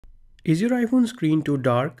Is your iPhone screen too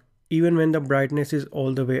dark even when the brightness is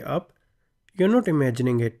all the way up? You're not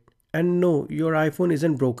imagining it. And no, your iPhone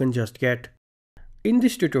isn't broken just yet. In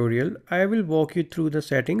this tutorial, I will walk you through the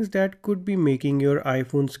settings that could be making your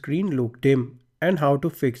iPhone screen look dim and how to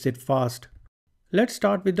fix it fast. Let's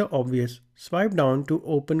start with the obvious. Swipe down to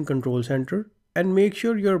open Control Center and make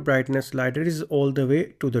sure your brightness slider is all the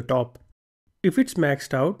way to the top. If it's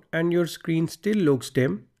maxed out and your screen still looks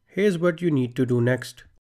dim, here's what you need to do next.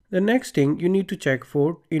 The next thing you need to check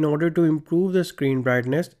for in order to improve the screen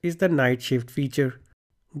brightness is the night shift feature.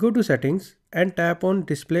 Go to settings and tap on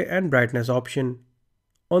display and brightness option.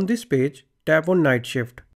 On this page, tap on night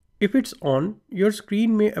shift. If it's on, your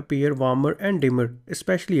screen may appear warmer and dimmer,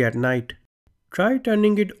 especially at night. Try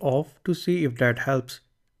turning it off to see if that helps.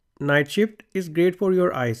 Night shift is great for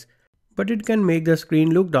your eyes, but it can make the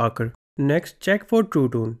screen look darker. Next, check for True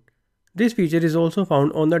Tone. This feature is also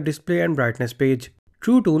found on the display and brightness page.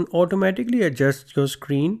 True Tone automatically adjusts your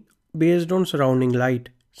screen based on surrounding light.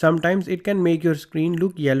 Sometimes it can make your screen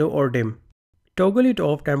look yellow or dim. Toggle it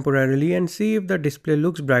off temporarily and see if the display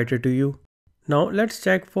looks brighter to you. Now let's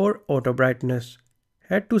check for auto brightness.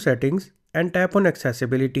 Head to settings and tap on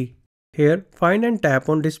accessibility. Here, find and tap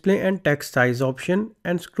on display and text size option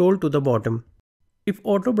and scroll to the bottom. If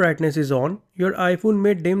auto brightness is on, your iPhone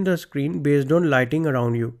may dim the screen based on lighting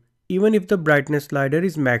around you, even if the brightness slider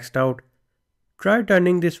is maxed out. Try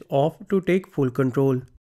turning this off to take full control.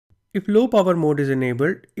 If low power mode is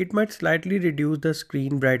enabled, it might slightly reduce the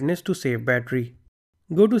screen brightness to save battery.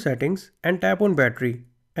 Go to settings and tap on battery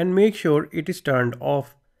and make sure it is turned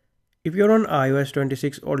off. If you're on iOS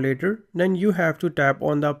 26 or later, then you have to tap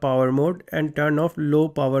on the power mode and turn off low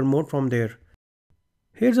power mode from there.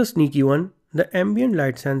 Here's a sneaky one. The ambient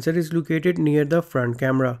light sensor is located near the front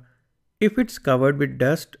camera. If it's covered with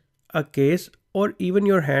dust, a case, or even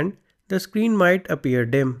your hand, the screen might appear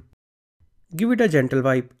dim. Give it a gentle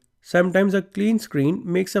wipe. Sometimes a clean screen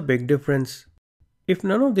makes a big difference. If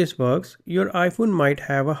none of this works, your iPhone might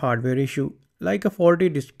have a hardware issue, like a faulty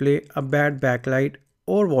display, a bad backlight,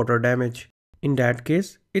 or water damage. In that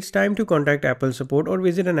case, it's time to contact Apple support or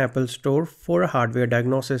visit an Apple store for a hardware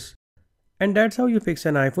diagnosis. And that's how you fix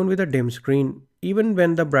an iPhone with a dim screen, even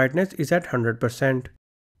when the brightness is at 100%.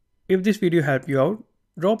 If this video helped you out,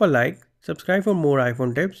 drop a like, subscribe for more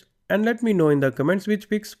iPhone tips, and let me know in the comments which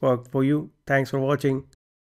fix worked for you. Thanks for watching.